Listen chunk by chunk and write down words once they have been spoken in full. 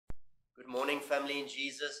morning, family in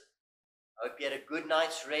Jesus. I hope you had a good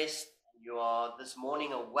night's rest and you are this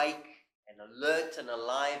morning awake and alert and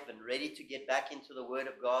alive and ready to get back into the Word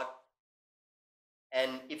of God.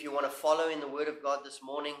 And if you want to follow in the Word of God this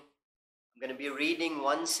morning, I'm going to be reading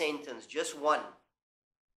one sentence, just one,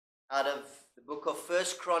 out of the book of 1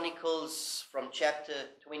 Chronicles from chapter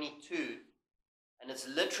 22. And it's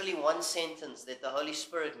literally one sentence that the Holy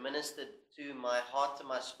Spirit ministered to my heart and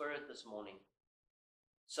my spirit this morning.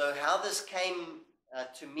 So how this came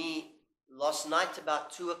to me last night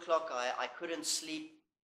about 2 o'clock, I couldn't sleep,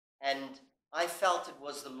 and I felt it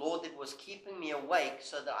was the Lord that was keeping me awake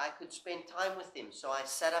so that I could spend time with Him. So I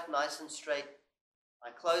sat up nice and straight,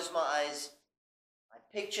 I closed my eyes, I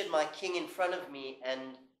pictured my King in front of me,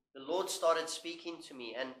 and the Lord started speaking to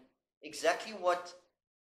me. And exactly what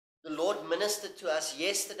the Lord ministered to us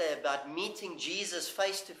yesterday about meeting Jesus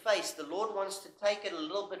face to face, the Lord wants to take it a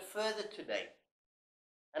little bit further today.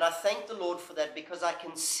 And I thank the Lord for that, because I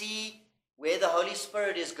can see where the Holy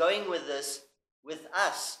Spirit is going with this, with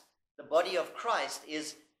us, the body of Christ,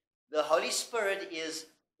 is the Holy Spirit is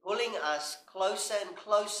pulling us closer and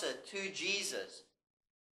closer to Jesus.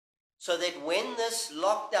 So that when this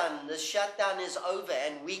lockdown, this shutdown is over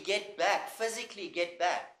and we get back, physically get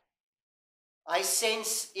back, I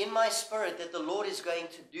sense in my spirit that the Lord is going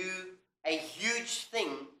to do a huge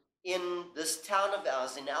thing in this town of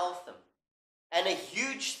ours, in Eltham. And a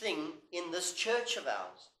huge thing in this church of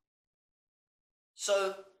ours.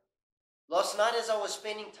 So, last night as I was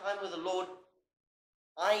spending time with the Lord,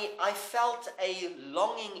 I felt a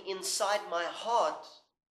longing inside my heart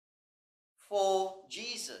for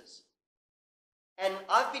Jesus. And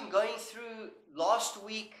I've been going through last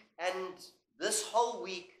week and this whole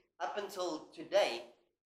week up until today,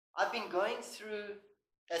 I've been going through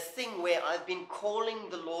a thing where I've been calling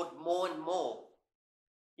the Lord more and more.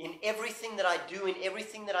 In everything that I do, in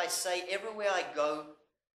everything that I say, everywhere I go.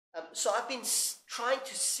 So I've been trying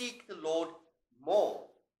to seek the Lord more.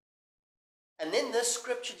 And then this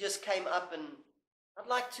scripture just came up, and I'd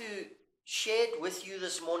like to share it with you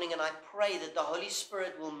this morning, and I pray that the Holy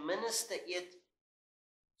Spirit will minister it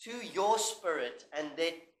to your spirit and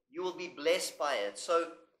that you will be blessed by it. So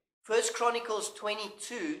 1 Chronicles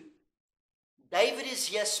 22, David is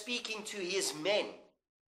here speaking to his men.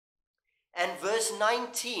 And verse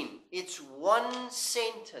 19, it's one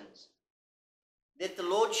sentence that the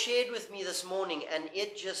Lord shared with me this morning, and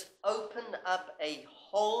it just opened up a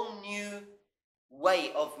whole new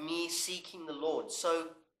way of me seeking the Lord. So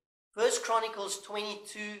 1 Chronicles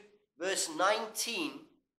 22, verse 19,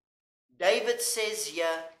 David says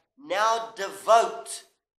here, "Now devote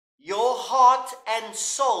your heart and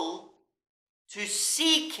soul to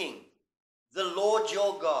seeking the Lord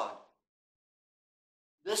your God."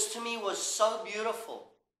 This to me was so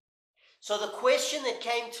beautiful. So the question that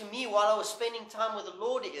came to me while I was spending time with the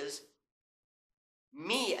Lord is,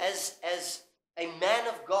 me as a man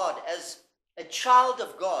of God, as a child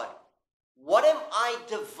of God, what am I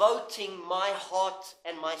devoting my heart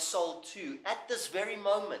and my soul to at this very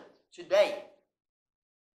moment, today?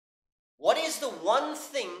 What is the one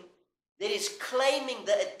thing that is claiming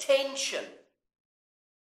the attention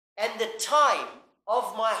and the time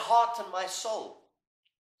of my heart and my soul?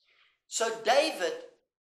 So David,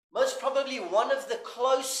 most probably one of the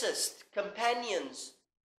closest companions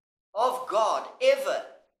of God ever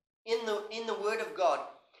in the Word of God,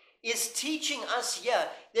 is teaching us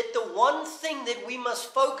here that the one thing that we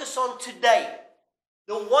must focus on today,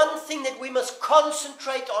 the one thing that we must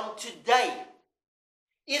concentrate on today,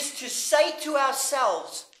 is to say to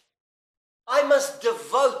ourselves, I must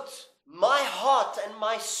devote my heart and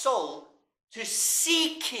my soul to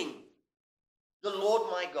seeking the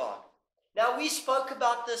Lord my God. Now, we spoke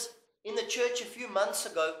about this in the church a few months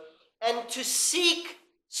ago, and to seek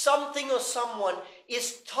something or someone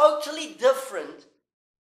is totally different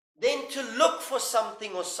than to look for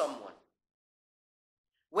something or someone.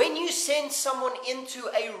 When you send someone into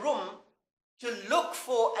a room to look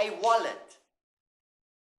for a wallet,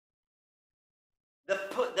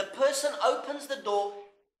 the person opens the door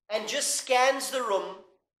and just scans the room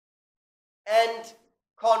and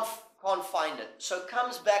can't find it. So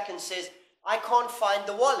comes back and says, I can't find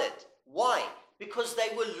the wallet. Why? Because they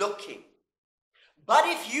were looking. But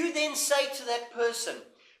if you then say to that person,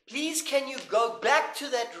 please can you go back to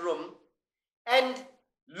that room and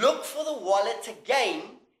look for the wallet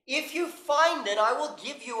again? If you find it, I will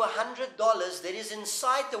give you $100 that is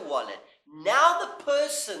inside the wallet. Now the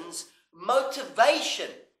person's motivation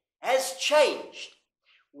has changed.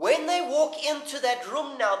 When they walk into that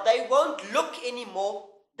room now, they won't look anymore.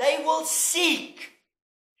 They will seek,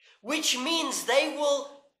 which means they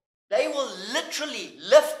will literally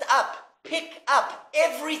lift up pick up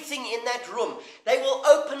everything in that room. They will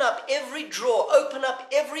open up every drawer, open up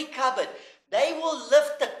every cupboard. They will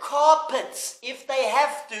lift the carpets if they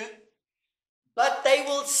have to, but they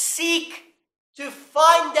will seek to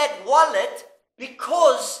find that wallet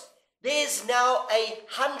because there's now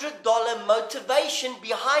 $100 motivation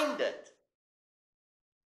behind it.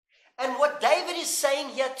 And what David is saying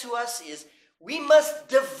here to us is we must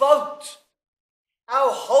devote our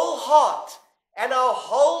whole heart and our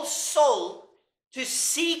whole soul to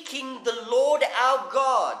seeking the Lord our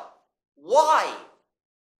God. Why?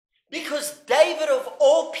 Because David of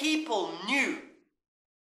all people knew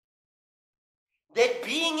that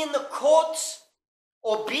being in the courts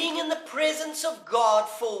or being in the presence of God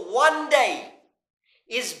for one day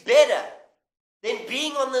is better than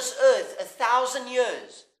being on this earth 1,000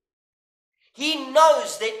 years. He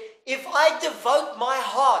knows that if I devote my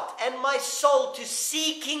heart and my soul to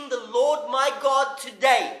seeking the Lord my God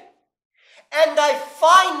today, and I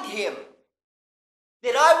find Him,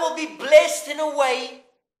 that I will be blessed in a way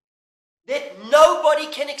that nobody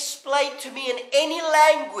can explain to me in any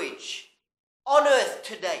language on earth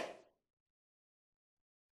today.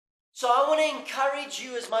 So I want to encourage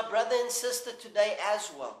you as my brother and sister today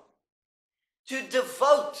as well, to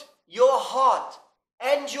devote your heart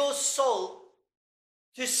and your soul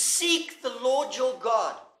to seek the Lord your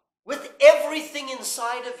God with everything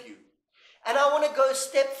inside of you. And I want to go a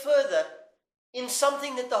step further in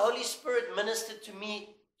something that the Holy Spirit ministered to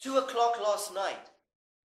me 2 o'clock last night.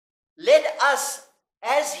 Let us,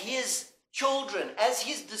 as His children, as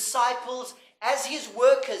His disciples, as His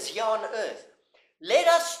workers here on earth, let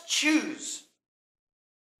us choose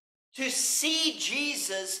to see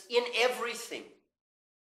Jesus in everything.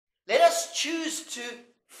 Let us choose to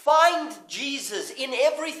find Jesus in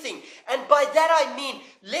everything. And by that I mean,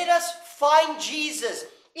 let us find Jesus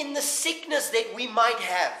in the sickness that we might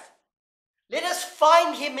have. Let us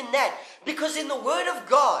find Him in that. Because in the Word of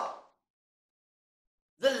God,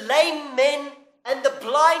 the lame men and the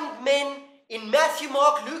blind men in Matthew,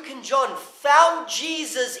 Mark, Luke, and John found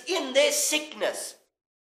Jesus in their sickness.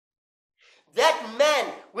 That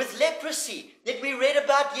man with leprosy that we read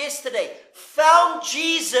about yesterday found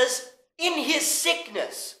Jesus in his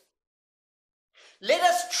sickness. Let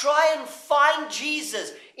us try and find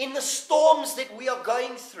Jesus in the storms that we are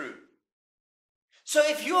going through. So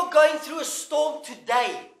if you are going through a storm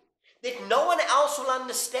today that no one else will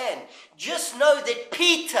understand, just know that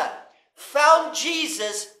Peter found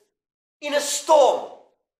Jesus in a storm.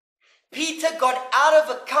 Peter got out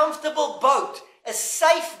of a comfortable boat, a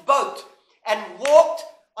safe boat, and walked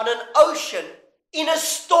on an ocean in a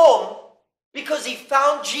storm because he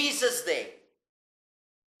found Jesus there.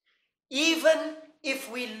 Even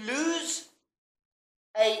if we lose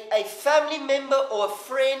a family member or a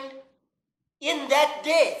friend in that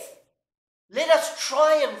death, let us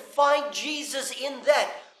try and find Jesus in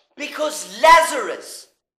that, because Lazarus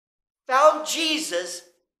found Jesus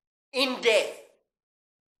in death.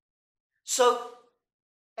 So,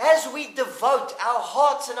 as we devote our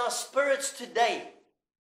hearts and our spirits today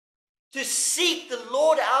to seek the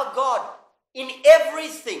Lord our God in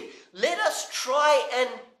everything, let us try and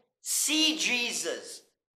see Jesus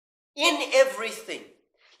in everything.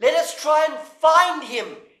 Let us try and find Him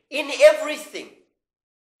in everything,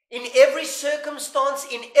 in every circumstance,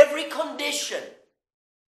 in every condition,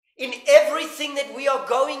 in everything that we are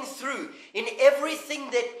going through, in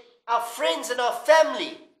everything that our friends and our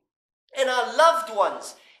family and our loved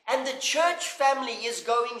ones and the church family is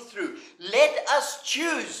going through. Let us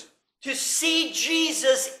choose to see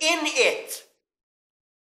Jesus in it,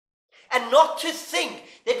 and not to think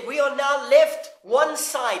that we are now left one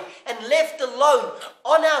side and left alone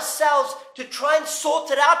on ourselves to try and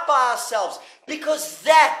sort it out by ourselves, because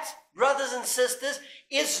that, brothers and sisters,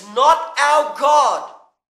 is not our God.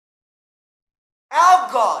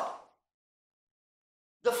 Our God,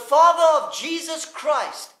 the Father of Jesus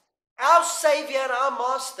Christ, our Savior and our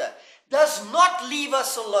Master, does not leave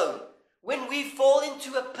us alone when we fall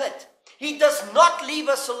into a pit. He does not leave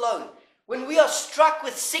us alone when we are struck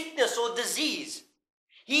with sickness or disease.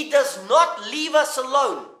 He does not leave us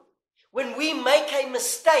alone when we make a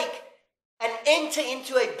mistake and enter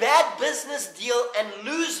into a bad business deal and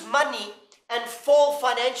lose money and fall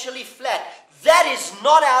financially flat. That is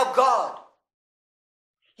not our God.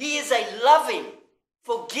 He is a loving,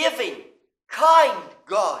 forgiving, kind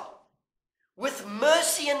God with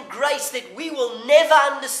mercy and grace that we will never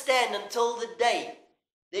understand until the day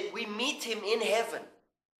that we meet Him in heaven.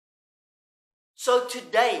 So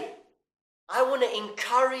today, I want to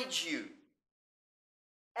encourage you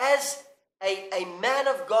as a man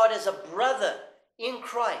of God, as a brother in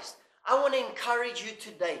Christ. I want to encourage you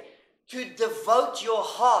today to devote your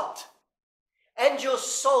heart and your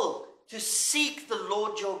soul to seek the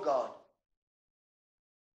Lord your God.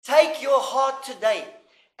 Take your heart today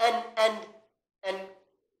and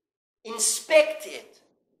inspect it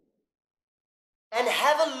and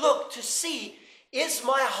have a look to see, is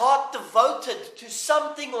my heart devoted to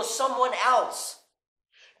something or someone else?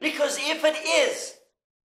 Because if it is,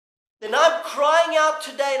 then I'm crying out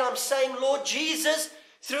today and I'm saying, Lord Jesus,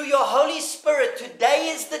 through your Holy Spirit, today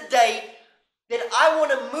is the day that I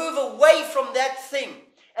want to move away from that thing.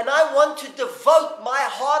 And I want to devote my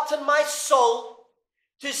heart and my soul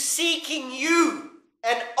to seeking you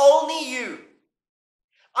and only you.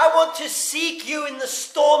 I want to seek you in the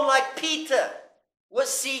storm like Peter was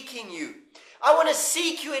seeking you. I want to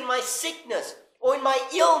seek you in my sickness or in my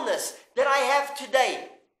illness that I have today.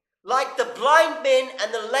 Like the blind men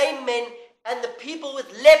and the lame men and the people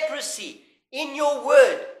with leprosy, in your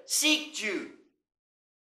word, seeked you.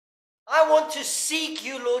 I want to seek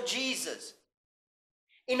you, Lord Jesus.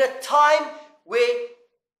 In a time where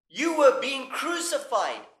you were being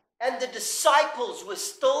crucified and the disciples were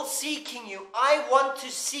still seeking you, I want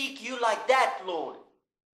to seek you like that, Lord.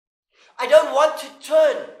 I don't want to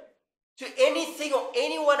turn to anything or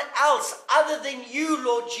anyone else other than you,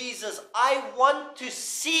 Lord Jesus. I want to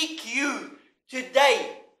seek you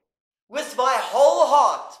today with my whole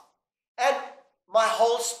heart and my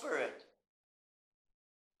whole spirit.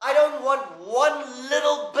 I don't want one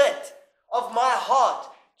little bit of my heart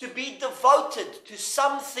to be devoted to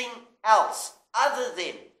something else other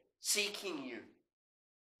than seeking you.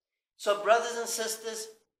 So, brothers and sisters,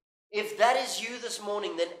 if that is you this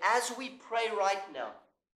morning, then as we pray right now,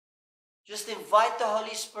 just invite the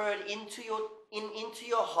Holy Spirit into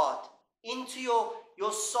your heart, into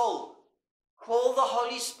your soul. Call the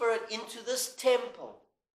Holy Spirit into this temple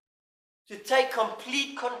to take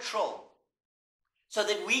complete control so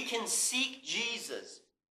that we can seek Jesus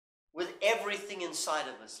with everything inside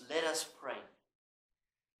of us. Let us pray.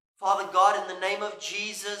 Father God, in the name of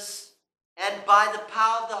Jesus and by the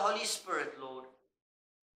power of the Holy Spirit,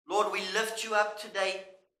 Lord, we lift you up today.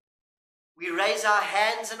 We raise our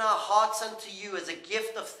hands and our hearts unto you as a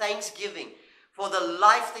gift of thanksgiving for the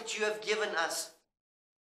life that you have given us.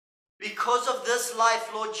 Because of this life,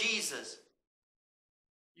 Lord Jesus,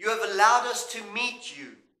 you have allowed us to meet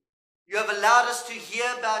you. You have allowed us to hear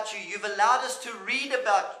about you. You've allowed us to read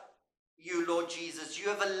about you, Lord Jesus. You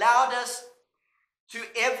have allowed us to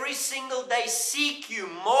every single day seek you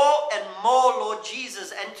more and more, Lord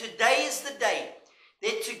Jesus. And today is the day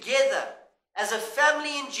that together, as a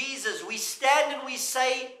family in Jesus, we stand and we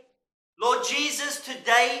say, Lord Jesus,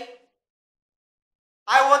 today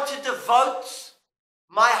I want to devote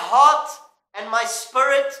my heart and my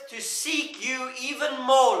spirit to seek you even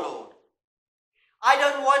more, Lord. I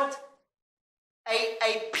don't want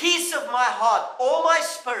a piece of my heart or my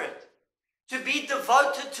spirit to be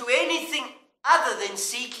devoted to anything other than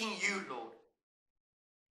seeking you, Lord.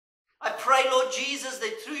 I pray, Lord Jesus,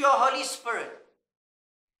 that through your Holy Spirit,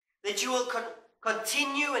 that you will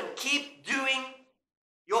continue and keep doing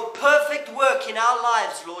your perfect work in our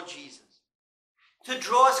lives, Lord Jesus, to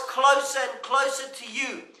draw us closer and closer to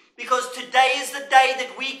you, because today is the day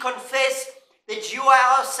that we confess that you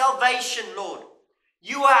are our salvation, Lord.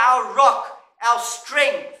 You are our rock, our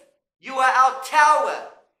strength. You are our tower.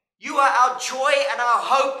 You are our joy and our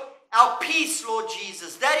hope, our peace, Lord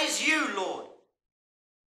Jesus. That is you, Lord.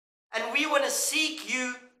 And we want to seek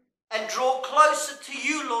you and draw closer to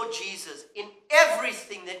you, Lord Jesus, in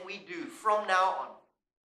everything that we do from now on.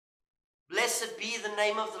 Blessed be the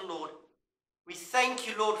name of the Lord. We thank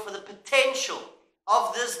you, Lord, for the potential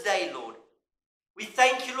of this day, Lord. We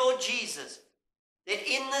thank you, Lord Jesus, that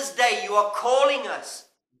in this day you are calling us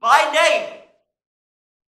by name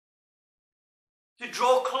to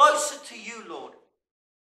draw closer to you, Lord,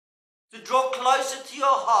 to draw closer to your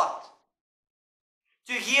heart,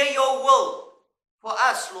 to hear your will for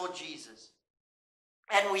us, Lord Jesus.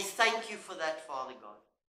 And we thank you for that, Father God.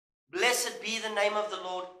 Blessed be the name of the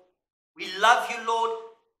Lord. We love you, Lord,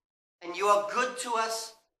 and you are good to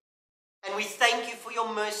us. And we thank you for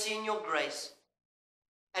your mercy and your grace.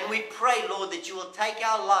 And we pray, Lord, that you will take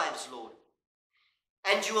our lives, Lord,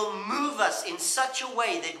 and you will move us in such a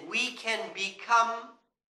way that we can become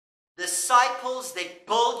disciples that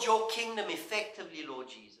build your kingdom effectively, Lord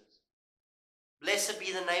Jesus. Blessed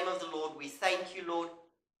be the name of the Lord. We thank you, Lord.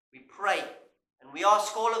 We pray and we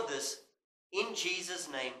ask all of this in Jesus'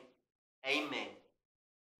 name. Amen.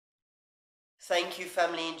 Thank you,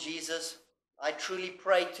 family in Jesus. I truly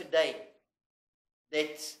pray today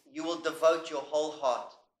that you will devote your whole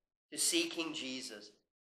heart to seeking Jesus.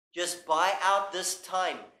 Just buy out this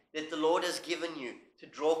time that the Lord has given you to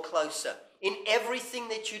draw closer. In everything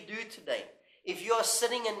that you do today, if you are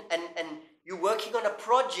sitting and you're working on a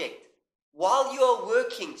project, while you are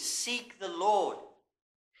working, seek the Lord.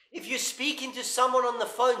 If you're speaking to someone on the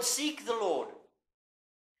phone, seek the Lord.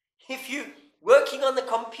 If you're working on the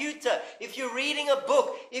computer, if you're reading a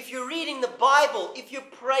book, if you're reading the Bible, if you're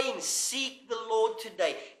praying, seek the Lord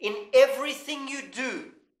today. In everything you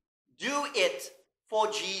do it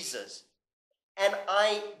for Jesus. And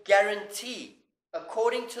I guarantee,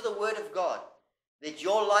 according to the Word of God, that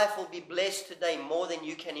your life will be blessed today more than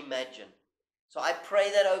you can imagine. So I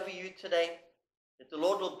pray that over you today, that the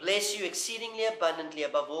Lord will bless you exceedingly abundantly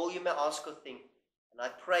above all you may ask or think. And I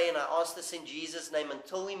pray and I ask this in Jesus' name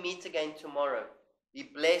until we meet again tomorrow. Be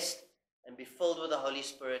blessed and be filled with the Holy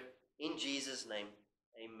Spirit. In Jesus' name,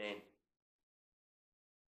 amen.